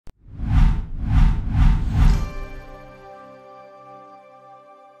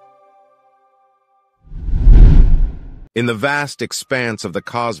In the vast expanse of the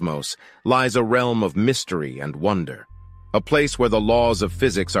cosmos lies a realm of mystery and wonder, a place where the laws of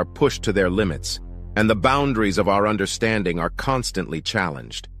physics are pushed to their limits, and the boundaries of our understanding are constantly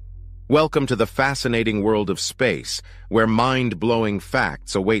challenged. Welcome to the fascinating world of space, where mind-blowing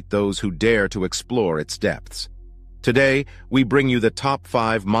facts await those who dare to explore its depths. Today, we bring you the top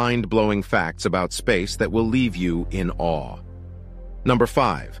 5 mind-blowing facts about space that will leave you in awe. Number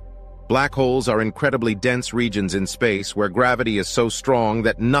 5. Black holes are incredibly dense regions in space where gravity is so strong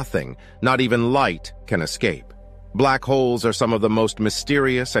that nothing, not even light, can escape. Black holes are some of the most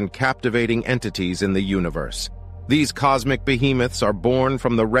mysterious and captivating entities in the universe. These cosmic behemoths are born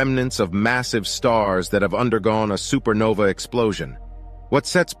from the remnants of massive stars that have undergone a supernova explosion. What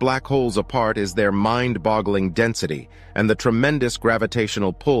sets black holes apart is their mind-boggling density and the tremendous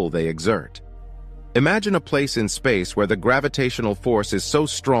gravitational pull they exert. Imagine a place in space where the gravitational force is so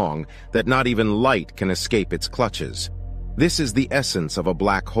strong that not even light can escape its clutches. This is the essence of a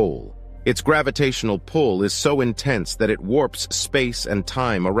black hole. Its gravitational pull is so intense that it warps space and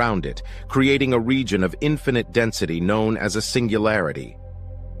time around it, creating a region of infinite density known as a singularity.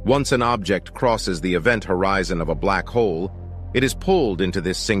 Once an object crosses the event horizon of a black hole, it is pulled into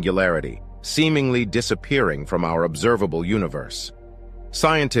this singularity, seemingly disappearing from our observable universe.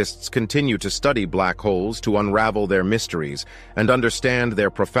 Scientists continue to study black holes to unravel their mysteries and understand their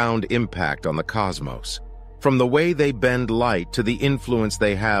profound impact on the cosmos. From the way they bend light to the influence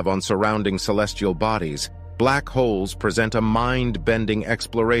they have on surrounding celestial bodies, black holes present a mind-bending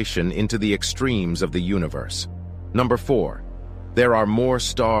exploration into the extremes of the universe. Number 4. There are more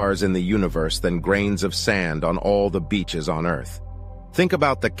stars in the universe than grains of sand on all the beaches on Earth. Think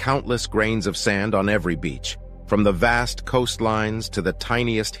about the countless grains of sand on every beach, from the vast coastlines to the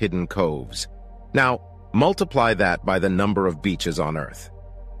tiniest hidden coves. Now, multiply that by the number of beaches on Earth.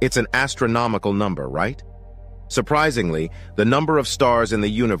 It's an astronomical number, right? Surprisingly, the number of stars in the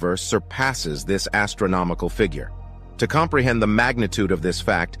universe surpasses this astronomical figure. To comprehend the magnitude of this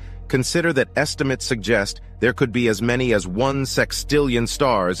fact, consider that estimates suggest there could be as many as 1 sextillion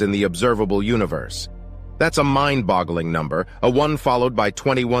stars in the observable universe. That's a mind-boggling number, a 1 followed by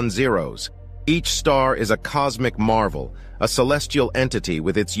 21 zeros. Each star is a cosmic marvel, a celestial entity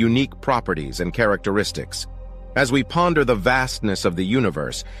with its unique properties and characteristics. As we ponder the vastness of the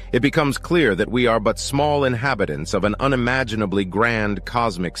universe, it becomes clear that we are but small inhabitants of an unimaginably grand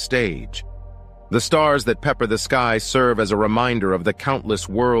cosmic stage. The stars that pepper the sky serve as a reminder of the countless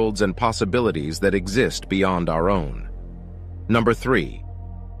worlds and possibilities that exist beyond our own. Number 3.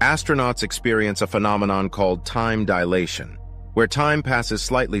 Astronauts experience a phenomenon called time dilation, where time passes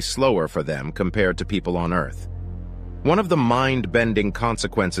slightly slower for them compared to people on Earth. One of the mind-bending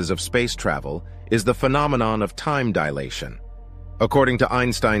consequences of space travel is the phenomenon of time dilation. According to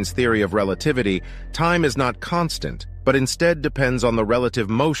Einstein's theory of relativity, time is not constant, but instead depends on the relative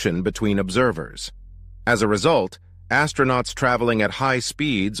motion between observers. As a result, astronauts traveling at high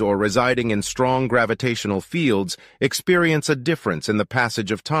speeds or residing in strong gravitational fields experience a difference in the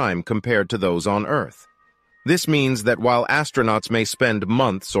passage of time compared to those on Earth. This means that while astronauts may spend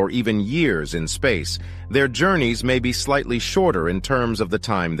months or even years in space, their journeys may be slightly shorter in terms of the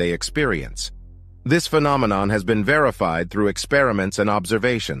time they experience. This phenomenon has been verified through experiments and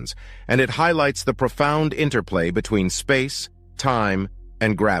observations, and it highlights the profound interplay between space, time,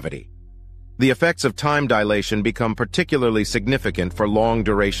 and gravity. The effects of time dilation become particularly significant for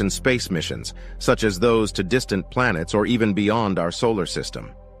long-duration space missions, such as those to distant planets or even beyond our solar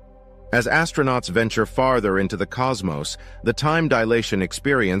system. As astronauts venture farther into the cosmos, the time dilation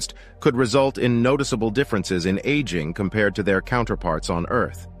experienced could result in noticeable differences in aging compared to their counterparts on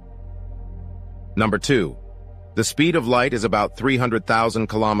Earth. Number 2. The speed of light is about 300,000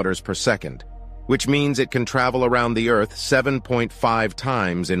 kilometers per second, which means it can travel around the Earth 7.5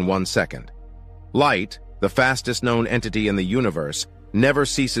 times in 1 second. Light, the fastest known entity in the universe, never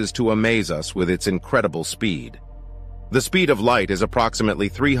ceases to amaze us with its incredible speed. The speed of light is approximately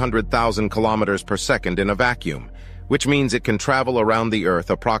 300,000 kilometers per second in a vacuum, which means it can travel around the Earth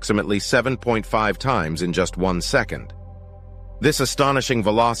approximately 7.5 times in just 1 second. This astonishing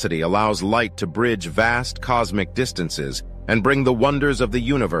velocity allows light to bridge vast cosmic distances and bring the wonders of the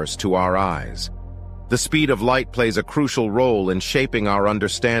universe to our eyes. The speed of light plays a crucial role in shaping our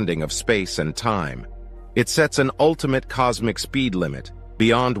understanding of space and time. It sets an ultimate cosmic speed limit,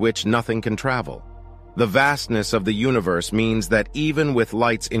 beyond which nothing can travel. The vastness of the universe means that even with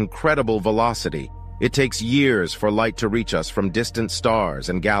light's incredible velocity, it takes years for light to reach us from distant stars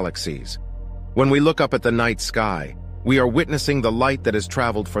and galaxies. When we look up at the night sky, we are witnessing the light that has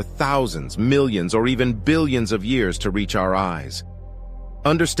traveled for thousands, millions, or even billions of years to reach our eyes.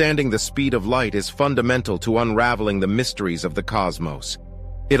 Understanding the speed of light is fundamental to unraveling the mysteries of the cosmos.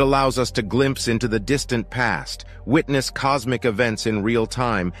 It allows us to glimpse into the distant past, witness cosmic events in real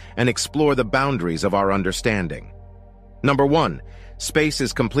time, and explore the boundaries of our understanding. Number 1. Space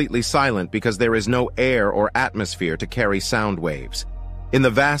is completely silent because there is no air or atmosphere to carry sound waves. In the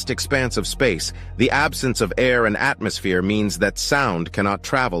vast expanse of space, the absence of air and atmosphere means that sound cannot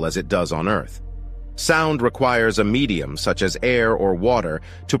travel as it does on Earth. Sound requires a medium, such as air or water,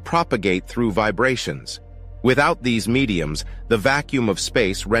 to propagate through vibrations. Without these mediums, the vacuum of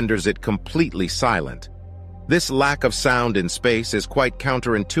space renders it completely silent. This lack of sound in space is quite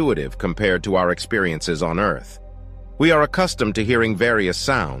counterintuitive compared to our experiences on Earth. We are accustomed to hearing various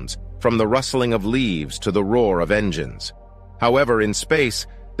sounds, from the rustling of leaves to the roar of engines. However, in space,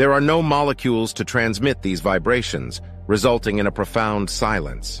 there are no molecules to transmit these vibrations, resulting in a profound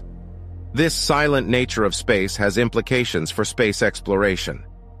silence. This silent nature of space has implications for space exploration.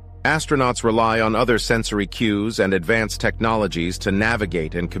 Astronauts rely on other sensory cues and advanced technologies to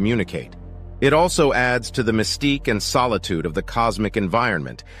navigate and communicate. It also adds to the mystique and solitude of the cosmic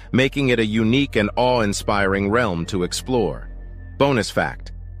environment, making it a unique and awe-inspiring realm to explore. Bonus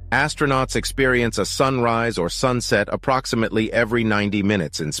fact: astronauts experience a sunrise or sunset approximately every 90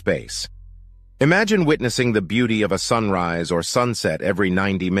 minutes in space. Imagine witnessing the beauty of a sunrise or sunset every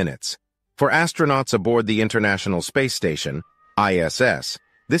 90 minutes. For astronauts aboard the International Space Station, ISS,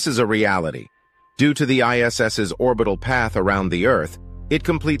 this is a reality. Due to the ISS's orbital path around the Earth, it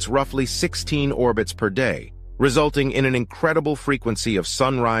completes roughly 16 orbits per day, resulting in an incredible frequency of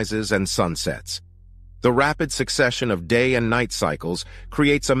sunrises and sunsets. The rapid succession of day and night cycles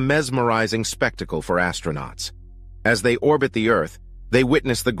creates a mesmerizing spectacle for astronauts. As they orbit the Earth, they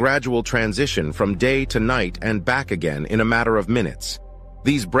witness the gradual transition from day to night and back again in a matter of minutes.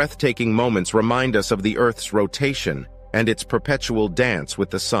 These breathtaking moments remind us of the Earth's rotation and its perpetual dance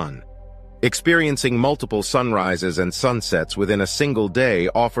with the sun. Experiencing multiple sunrises and sunsets within a single day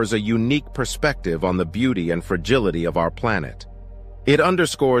offers a unique perspective on the beauty and fragility of our planet. It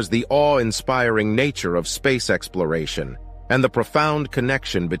underscores the awe-inspiring nature of space exploration and the profound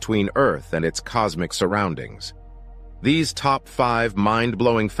connection between Earth and its cosmic surroundings. These top 5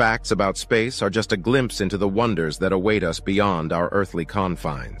 mind-blowing facts about space are just a glimpse into the wonders that await us beyond our earthly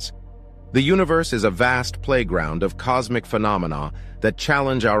confines. The universe is a vast playground of cosmic phenomena that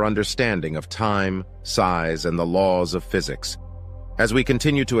challenge our understanding of time, size, and the laws of physics. As we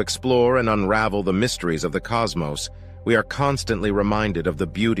continue to explore and unravel the mysteries of the cosmos, we are constantly reminded of the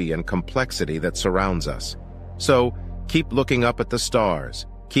beauty and complexity that surrounds us. So, keep looking up at the stars,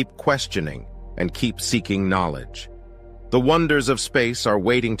 keep questioning, and keep seeking knowledge. The wonders of space are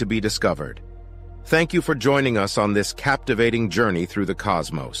waiting to be discovered. Thank you for joining us on this captivating journey through the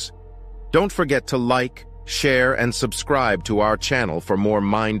cosmos. Don't forget to like, share, and subscribe to our channel for more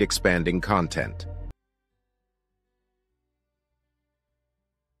mind-expanding content.